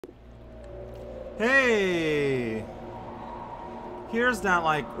Hey! Here's that,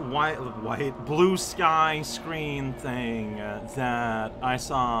 like, blue sky screen thing that I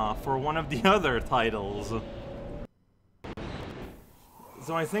saw for one of the other titles.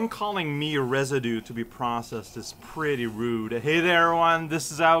 So I think calling me residue to be processed is pretty rude. Hey there, everyone,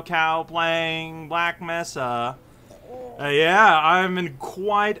 this is Cow playing Black Mesa. Yeah, I'm in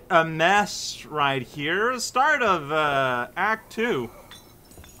quite a mess right here. Start of Act 2.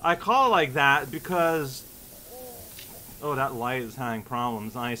 I call it like that because... Oh, that light is having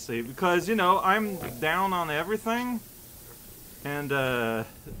problems, I see. Because, you know, I'm down on everything. And,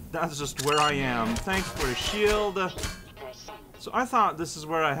 that's just where I am. Thanks for the shield. So I thought this is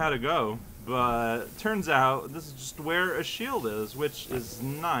where I had to go. But, turns out, this is just where a shield is, which is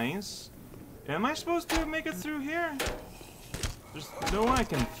nice. Am I supposed to make it through here? There's no way I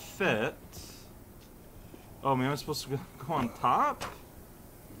can fit. Oh, maybe I'm supposed to go on top?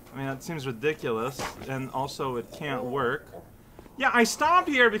 I mean, that seems ridiculous, and also it can't work. Yeah, I stopped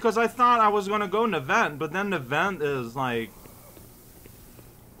here because I thought I was gonna go in the vent, but then the vent is like...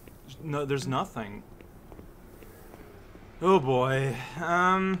 No, there's nothing. Oh boy.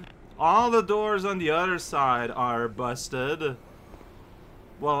 All the doors on the other side are busted.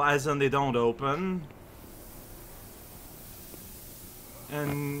 Well, as in they don't open.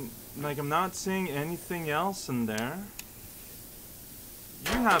 And, like, I'm not seeing anything else in there.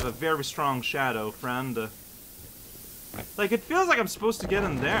 You have a very strong shadow, friend. Like, it feels like I'm supposed to get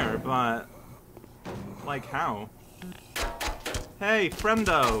in there, but... Like, how? Hey,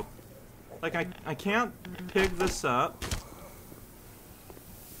 friendo! Like, I can't pick this up.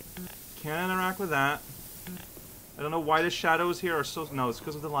 Can't interact with that. I don't know why the shadows here are so... No, it's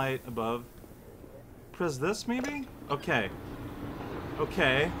because of the light above. Press this, maybe? Okay.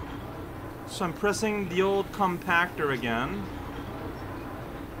 Okay. So I'm pressing the old compactor again.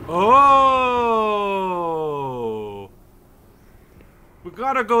 Oh! We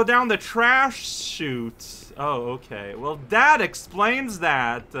gotta go down the trash chute. Oh, okay. Well, that explains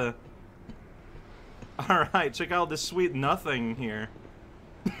that. Alright, check out this sweet nothing here.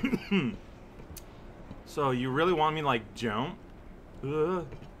 So, you really want me, like, jump? Ugh.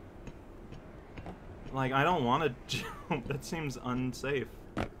 Like, I don't want to jump. That seems unsafe.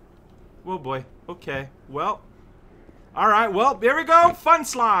 Whoa, boy. Okay. Well... Alright, well, here we go! Fun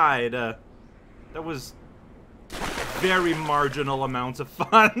slide! That was very marginal amounts of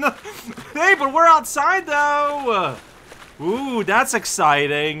fun. Hey, but we're outside, though! Ooh, that's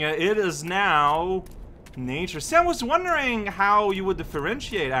exciting. It is now nature. See, I was wondering how you would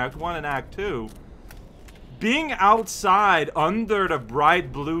differentiate Act 1 and Act 2. Being outside under the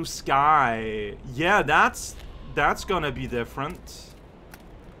bright blue sky. Yeah, that's gonna be different.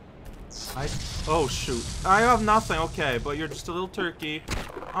 Oh shoot. I have nothing, okay, but you're just a little turkey.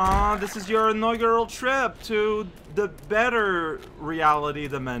 This is your inaugural trip to the better reality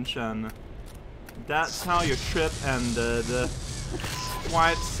dimension. That's how your trip ended.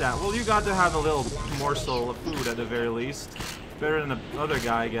 Quite sad. Well, you got to have a little morsel of food at the very least. Better than the other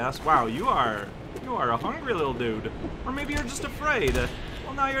guy, I guess. Wow, you are a hungry little dude. Or maybe you're just afraid.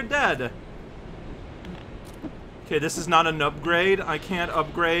 Well, now you're dead. Okay, this is not an upgrade. I can't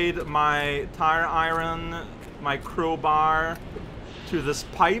upgrade my tire iron, my crowbar, to this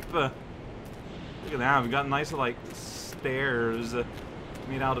pipe. Look at that, we've got nice, like, stairs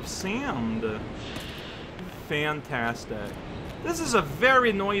made out of sand. Fantastic. This is a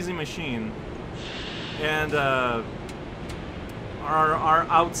very noisy machine. And, our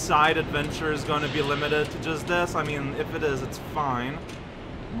outside adventure is going to be limited to just this. I mean, if it is, it's fine.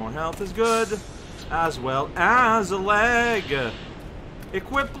 More health is good. As well as a leg.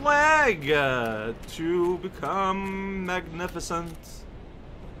 Equipped leg to become magnificent.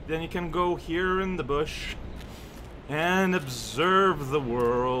 Then you can go here in the bush and observe the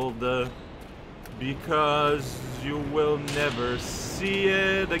world because you will never see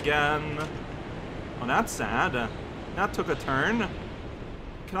it again. Well, that's sad. That took a turn.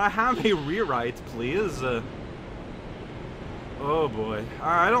 Can I have a rewrite, please? Oh boy.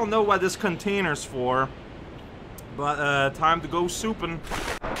 I don't know what this container's for. But, time to go soupin'.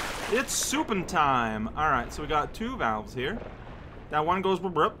 It's soupin' time! Alright, so we got two valves here. That one goes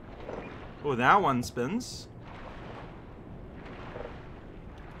brup. Oh, that one spins.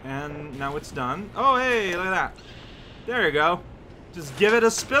 And now it's done. Oh, hey, look at that. There you go. Just give it a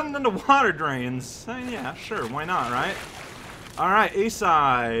spin and the water drains. Yeah, sure, why not, right? Alright,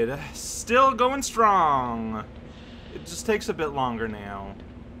 A-side. Still going strong. It just takes a bit longer now.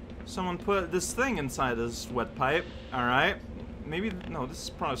 Someone put this thing inside this wet pipe. Alright. maybe, no, this is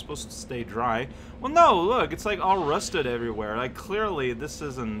probably supposed to stay dry. Well, no, look, it's like all rusted everywhere. Like, clearly this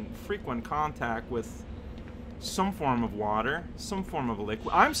is in frequent contact with some form of water, some form of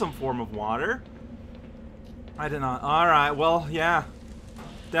liquid. I'm some form of water. I did not. Alright, well, yeah.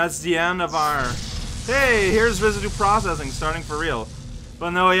 That's the end of our... Hey, here's residue processing starting for real.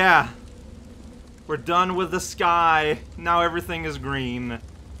 But no, yeah. We're done with the sky. Now everything is green.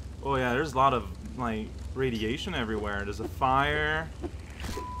 Oh yeah, there's a lot of, like, radiation everywhere. There's a fire.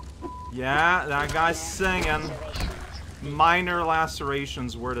 Yeah, that guy's singing. Minor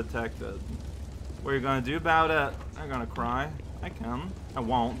lacerations were detected. What are you gonna do about it? I'm gonna cry. I can. I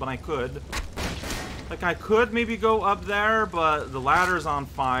won't, but I could. Like, I could maybe go up there, but the ladder's on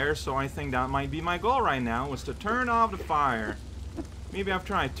fire, so I think that might be my goal right now, was to turn off the fire. Maybe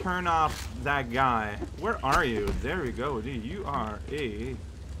after I turn off that guy. Where are you? There we go, dude. You are a...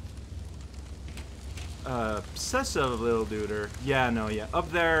 obsessive little duder. Yeah, no, yeah.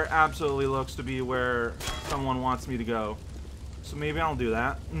 Up there absolutely looks to be where someone wants me to go. So maybe I'll do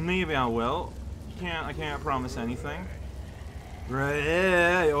that. Maybe I will. I can't promise anything.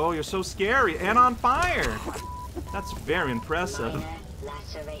 Right. Oh, you're so scary and on fire. That's very impressive.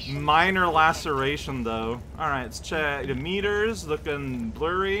 Minor laceration, though. Alright, let's check. The meters looking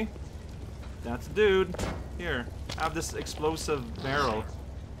blurry. That's a dude. Here, have this explosive barrel.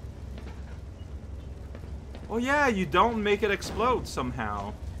 Oh yeah, you don't make it explode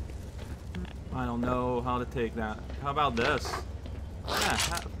somehow. I don't know how to take that. How about this?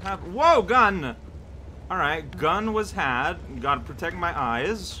 Yeah, whoa, gun! Alright, gun was had. Gotta protect my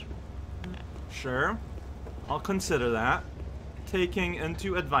eyes. Sure. I'll consider that. Taking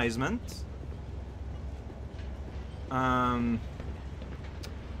into advisement. I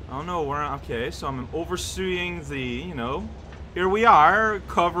don't know where. Okay, so I'm overseeing the, you know. Here we are,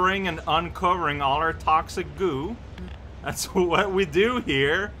 covering and uncovering all our toxic goo. That's what we do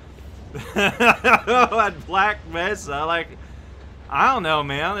here. At Black Mesa, like, I don't know,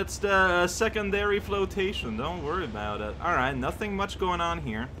 man. It's the secondary flotation. Don't worry about it. Alright, nothing much going on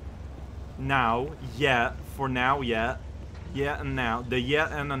here. Now, yet. For now, yet. Yet and now. The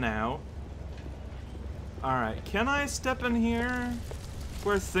yet and the now. Alright, can I step in here?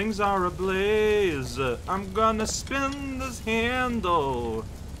 Where things are ablaze. I'm gonna spin this handle.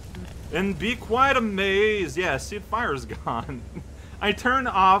 And be quite amazed. Yeah, see, the fire's gone. I turn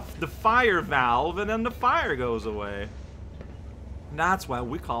off the fire valve and then the fire goes away. That's what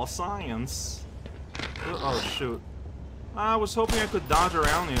we call science. Oh, shoot. I was hoping I could dodge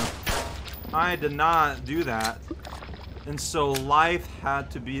around you. I did not do that. And so life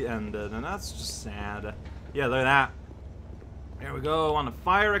had to be ended. And that's just sad. Yeah, look at that. There we go on the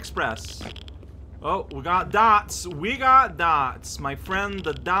Fire Express. Oh, we got dots. We got dots. My friend,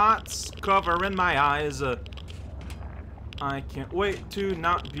 the dots covering my eyes. I can't wait to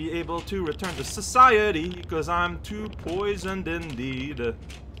not be able to return to society because I'm too poisoned indeed.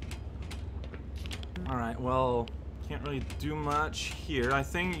 Alright, well, can't really do much here. I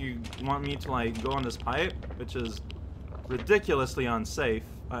think you want me to, like, go on this pipe, which is ridiculously unsafe,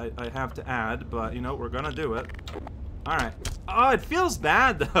 I have to add, but, you know, we're gonna do it. Alright. Oh, it feels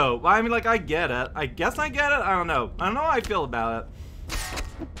bad, though. I mean, like, I get it. I guess I get it? I don't know. I don't know how I feel about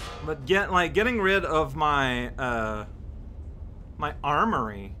it. But getting rid of my, my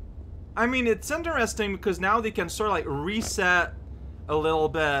armory. I mean, it's interesting because now they can sort of, like, reset a little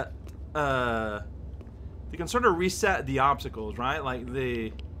bit, they can sort of reset the obstacles, right? Like,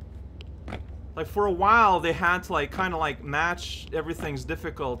 like, for a while, they had to, like, kind of, like, match everything's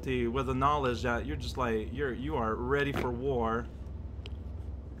difficulty with the knowledge that you're just, like, you are ready for war.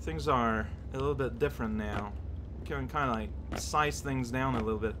 Things are a little bit different now. You can kind of, like, size things down a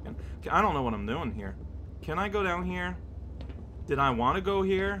little bit. Okay, I don't know what I'm doing here. Can I go down here? Did I want to go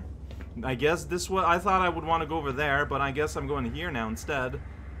here? I guess this was... I thought I would want to go over there, but I guess I'm going here now instead.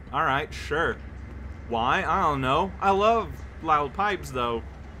 Alright, sure. Why? I don't know. I love loud pipes, though.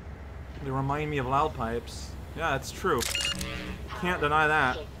 They remind me of loud pipes. Yeah, it's true. Can't deny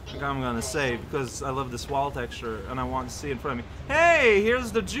that. Like I'm gonna say, because I love this wall texture, and I want to see it in front of me. Hey,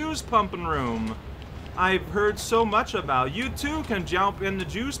 here's the juice pumping room. I've heard so much about. You, too, can jump in the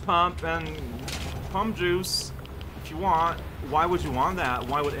juice pump and pump juice if you want. Why would you want that?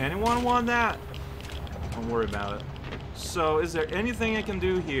 Why would anyone want that? Don't worry about it. So, is there anything I can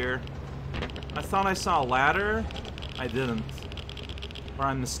do here? I thought I saw a ladder. I didn't. Or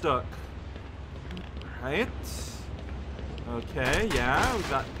I mistook. Right. Okay, yeah, we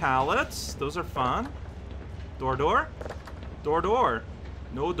got pallets. Those are fun. Door, door? Door, door.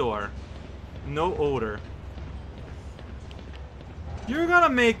 No door. No odor. You're gonna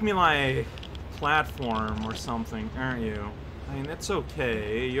make me, like, platform or something, aren't you? I mean, it's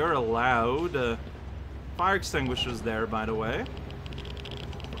okay. You're allowed. Fire extinguishers there, by the way.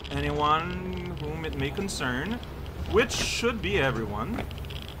 Anyone whom it may concern. Which should be everyone.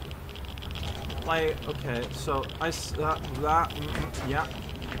 Like, okay, so yeah,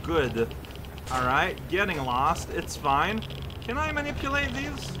 good. Alright, getting lost, it's fine. Can I manipulate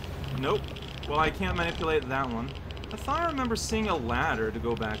these? Nope. Well, I can't manipulate that one. I thought I remember seeing a ladder to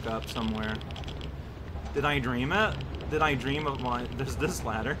go back up somewhere. Did I dream it? Did I dream of my... There's this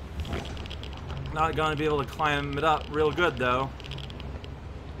ladder. Not gonna be able to climb it up real good, though.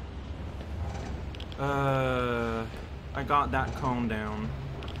 I got that cone down.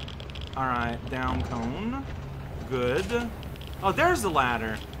 Alright, down cone. Good. Oh, there's the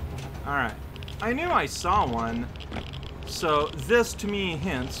ladder. Alright. I knew I saw one. So, this to me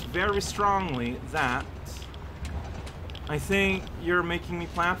hints very strongly that I think you're making me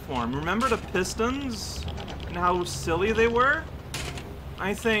platform. Remember the pistons and how silly they were?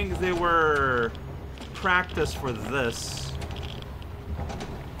 I think they were practice for this.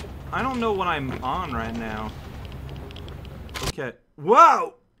 I don't know what I'm on right now. Okay.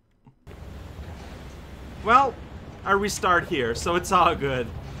 Whoa! Well, I restart here, so it's all good.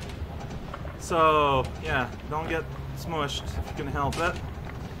 So, yeah, don't get smushed if you can help it.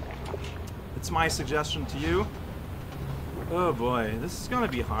 It's my suggestion to you. Oh boy, this is gonna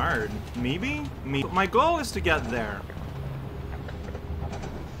be hard. Maybe? My goal is to get there.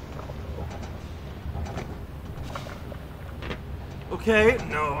 Okay,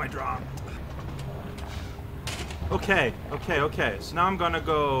 no, I dropped. Okay. So now I'm gonna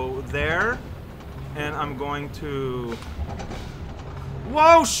go there, and I'm going to...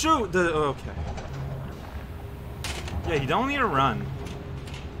 Whoa, shoot! Okay. Yeah, you don't need to run.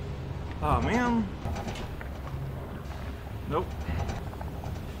 Oh, man. Nope.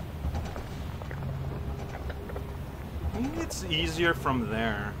 Maybe it's easier from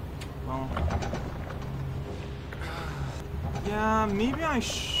there. Well... Yeah, maybe I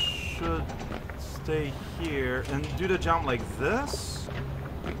should stay here and do the jump like this.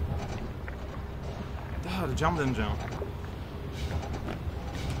 Ah, the jump didn't jump.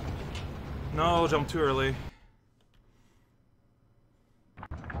 No, jump too early.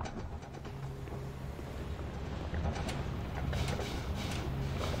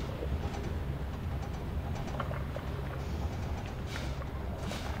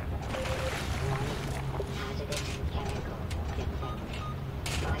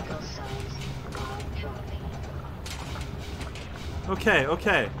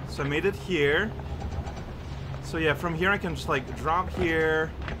 Okay, so I made it here. So yeah, from here I can just like drop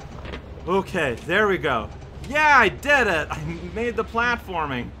here. Okay, there we go. Yeah, I did it! I made the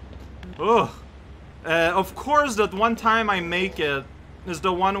platforming. Ugh. Of course, that one time I make it is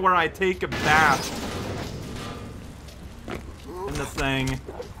the one where I take a bath in the thing.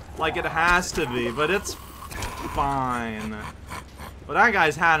 Like it has to be, but it's fine. But that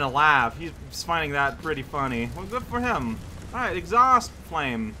guy's having a laugh. He's finding that pretty funny. Well, good for him. Alright, exhaust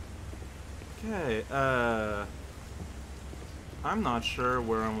flame. Okay, I'm not sure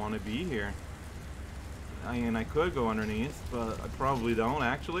where I want to be here. I mean, I could go underneath, but I probably don't,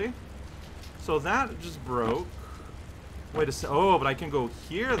 actually. So that just broke. Wait a sec. Oh, but I can go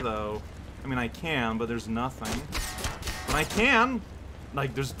here, though. I mean, I can, but there's nothing. But I can.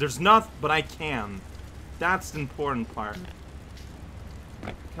 Like, there's nothing, but I can. That's the important part.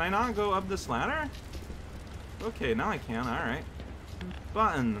 Can I not go up this ladder? Okay, now I can, alright.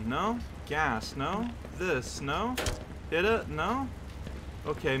 Button, no. Gas, no. This, no. Hit it, no.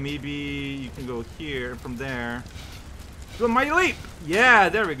 Okay, maybe you can go here from there. Do a mighty leap! Yeah,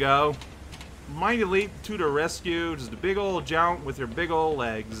 there we go. Mighty leap to the rescue. Just a big old jump with your big old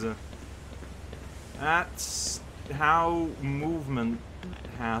legs. That's how movement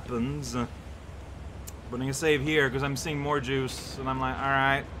happens. But I'm gonna save here because I'm seeing more juice, and I'm like,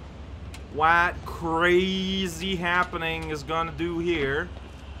 alright. What crazy happening is gonna do here?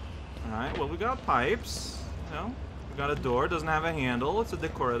 Alright, well, we got pipes. You know, we got a door, doesn't have a handle, it's a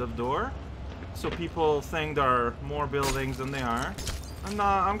decorative door. So people think there are more buildings than they are. I'm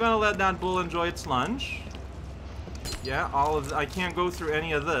gonna let that bull enjoy its lunch. Yeah, I can't go through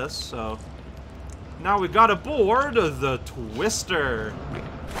any of this, so. Now we got aboard the Twister.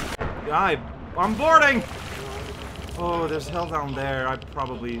 Yeah, I'm boarding! Oh, there's hell down there. I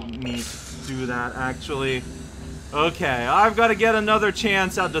probably need to do that, actually. Okay, I've got to get another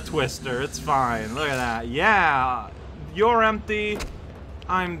chance at the Twister. It's fine. Look at that. Yeah, you're empty.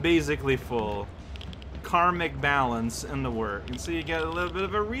 I'm basically full. Karmic balance in the work. And so you get a little bit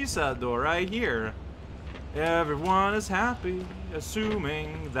of a reset door right here. Everyone is happy,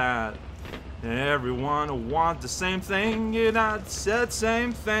 assuming that Everyone wants the same thing, and I said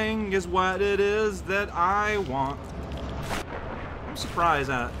same thing is what it is that I want. I'm surprised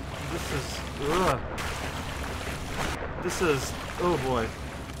that this is, ugh. This is, oh boy.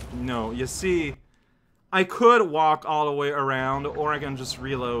 No, you see, I could walk all the way around, or I can just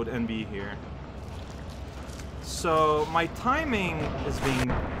reload and be here. So, my timing is being,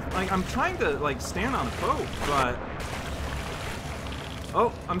 like, I'm trying to, like, stand on a boat, but...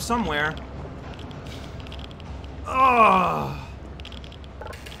 Oh, I'm somewhere. Ugh!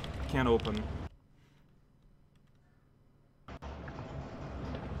 Can't open.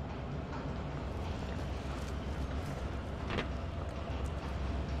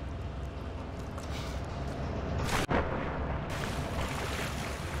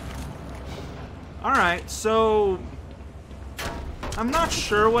 Alright, so... I'm not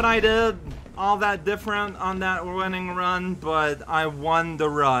sure what I did all that different on that winning run, but I won the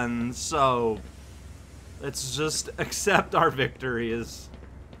run, so... Let's just accept our victories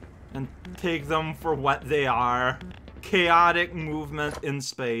and take them for what they are. Chaotic movement in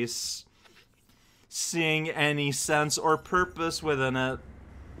space. Seeing any sense or purpose within it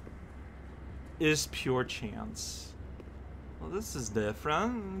is pure chance. Well, this is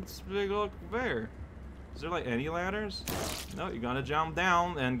different. It's a big old conveyor. Is there like any ladders? No, you gotta jump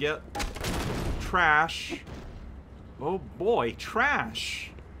down and get trash. Oh boy, trash.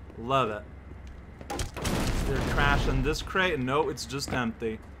 Love it. Is there trash in this crate? No, it's just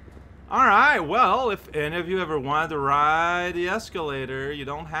empty. Alright, well, if any of you ever wanted to ride the escalator, you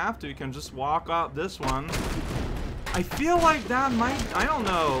don't have to. You can just walk up this one. I feel like that might, I don't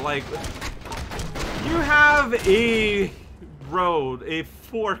know, like, you have a road, a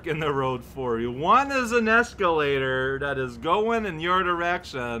fork in the road for you. One is an escalator that is going in your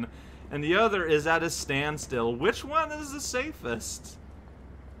direction, and the other is at a standstill. Which one is the safest?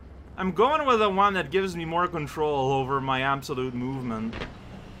 I'm going with the one that gives me more control over my absolute movement.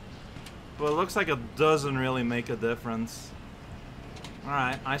 But it looks like it doesn't really make a difference.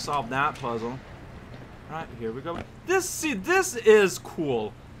 Alright, I solved that puzzle. Alright, here we go. This is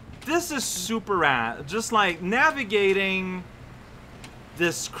cool. This is super rad. Just like navigating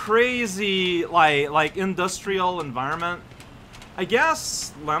this crazy, like industrial environment. I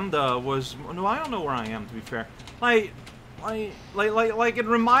guess Lambda was, no, I don't know where I am, to be fair. Like it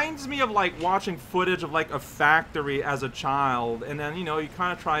reminds me of like watching footage of like a factory as a child, and then, you know, you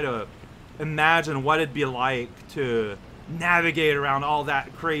kind of try to imagine what it'd be like to navigate around all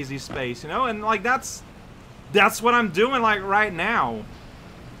that crazy space, you know? And like that's what I'm doing like right now.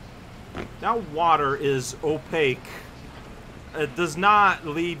 That water is opaque. It does not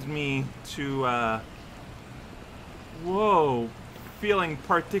lead me to whoa, feeling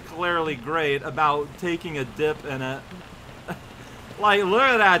particularly great about taking a dip in it. Like, look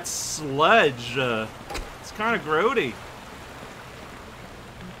at that sludge. It's kind of grody.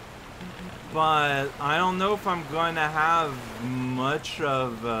 But I don't know if I'm going to have much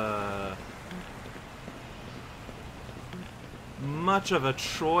of a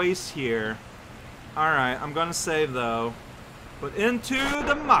choice here. Alright, I'm gonna save though. But into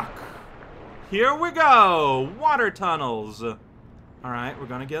the muck. Here we go! Water tunnels! Alright, we're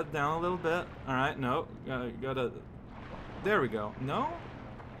gonna get down a little bit. Alright, no. Gotta... There we go. No?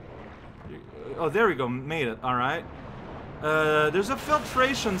 Oh, there we go. Made it. Alright. There's a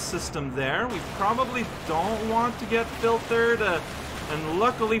filtration system there. We probably don't want to get filtered. And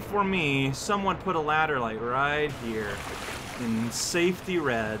luckily for me, someone put a ladder like right here. In safety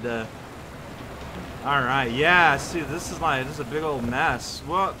red. Alright, yeah, see, this is a big old mess.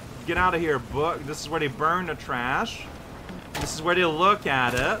 Well, get out of here, book. This is where they burn the trash. This is where they look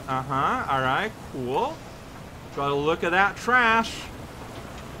at it. Alright, cool. Gotta look at that trash.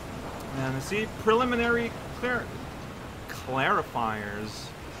 And see, preliminary clarifiers.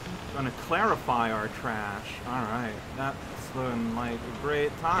 Gonna clarify our trash. Alright, that's looking like a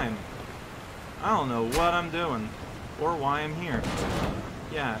great time. I don't know what I'm doing. Or why I'm here.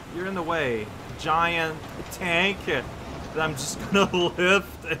 Yeah, you're in the way. Giant tank that I'm just gonna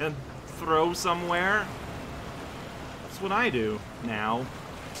lift and throw somewhere. That's what I do now.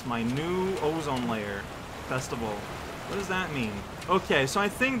 It's my new ozone layer festival. What does that mean? Okay, so I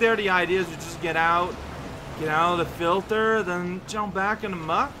think there the idea is you just get out of the filter, then jump back in the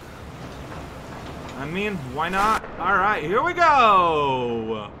muck. I mean, why not? Alright, here we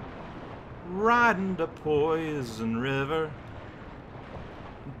go! Riding the poison river,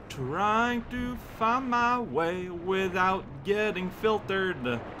 trying to find my way without getting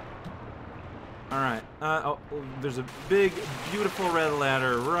filtered. Alright, oh, there's a big, beautiful red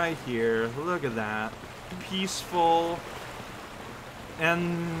ladder right here. Look at that. Peaceful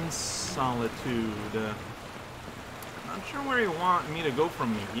and solitude. Not sure where you want me to go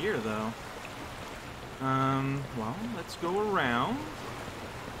from here, though. Well, let's go around.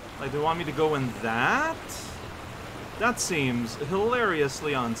 Like, do you want me to go in that? That seems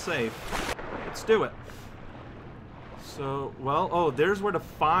hilariously unsafe. Let's do it. So, well, oh, there's where the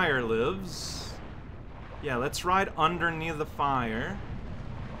fire lives. Yeah, let's ride underneath the fire.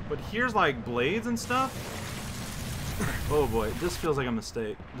 But here's, like, blades and stuff. Oh, boy, this feels like a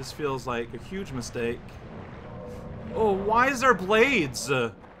mistake. This feels like a huge mistake. Oh, why is there blades?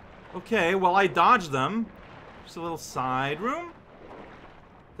 Okay, well, I dodged them. Just a little side room.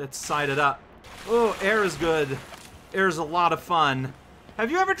 Let's side it up. Oh, air is good. Air is a lot of fun.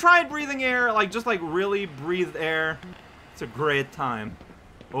 Have you ever tried breathing air? Like, just like really breathe air? It's a great time.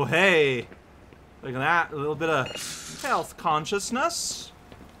 Oh, hey. Look at that. A little bit of health consciousness.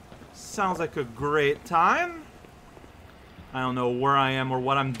 Sounds like a great time. I don't know where I am or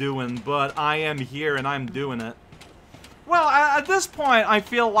what I'm doing, but I am here and I'm doing it. Well, at this point, I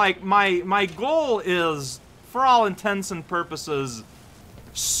feel like my goal is, for all intents and purposes,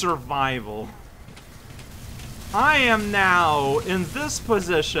 survival. I am now in this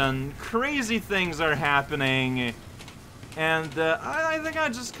position, crazy things are happening, and I think I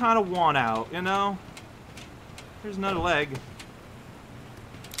just kind of want out, you know? Here's another leg.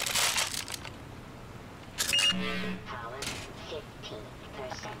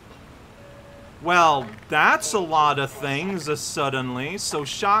 Well, that's a lot of things suddenly. So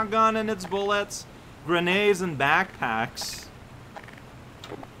shotgun and its bullets, grenades and backpacks.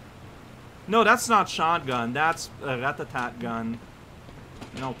 No, that's not shotgun. That's a rat-a-tat gun.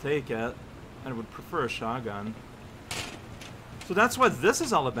 And I'll take it. I would prefer a shotgun. So that's what this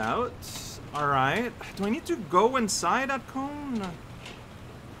is all about. Alright. Do I need to go inside that cone?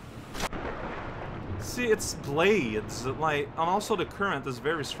 See, it's blades. Like, and also the current is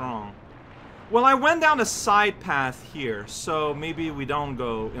very strong. Well, I went down a side path here, so maybe we don't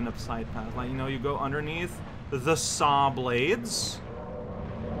go in a side path. Like, you know, you go underneath the saw blades.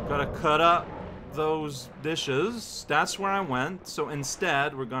 Gotta cut up those dishes. That's where I went. So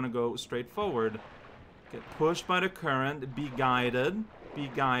instead, we're gonna go straight forward. Get pushed by the current. Be guided. Be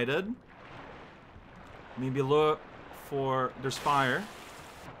guided. Maybe look for... There's fire.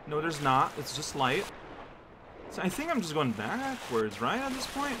 No, there's not. It's just light. So I think I'm just going backwards, right, at this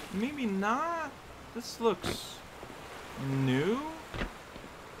point? Maybe not. This looks new.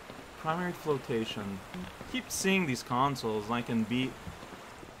 Primary flotation. Keep seeing these consoles like in beat.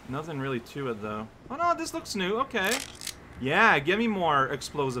 Nothing really to it, though. Oh, no, this looks new. Okay. Yeah, give me more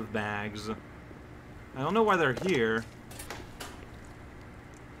explosive bags. I don't know why they're here.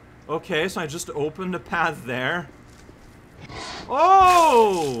 Okay, so I just opened a path there.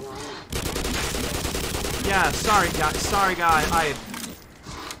 Oh! Yeah, sorry guy,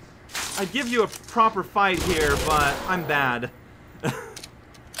 I'd give you a proper fight here, but I'm bad.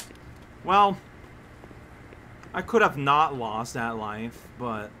 Well, I could have not lost that life,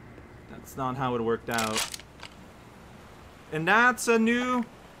 but that's not how it worked out. And that's a new...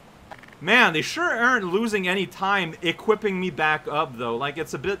 Man, they sure aren't losing any time equipping me back up, though. Like,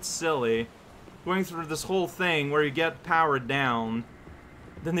 it's a bit silly. Going through this whole thing where you get powered down,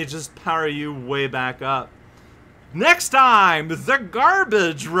 then they just power you way back up. Next time, the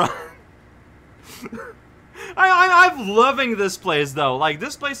garbage run. I'm loving this place, though. Like,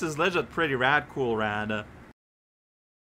 this place is legit pretty rad, cool, rad.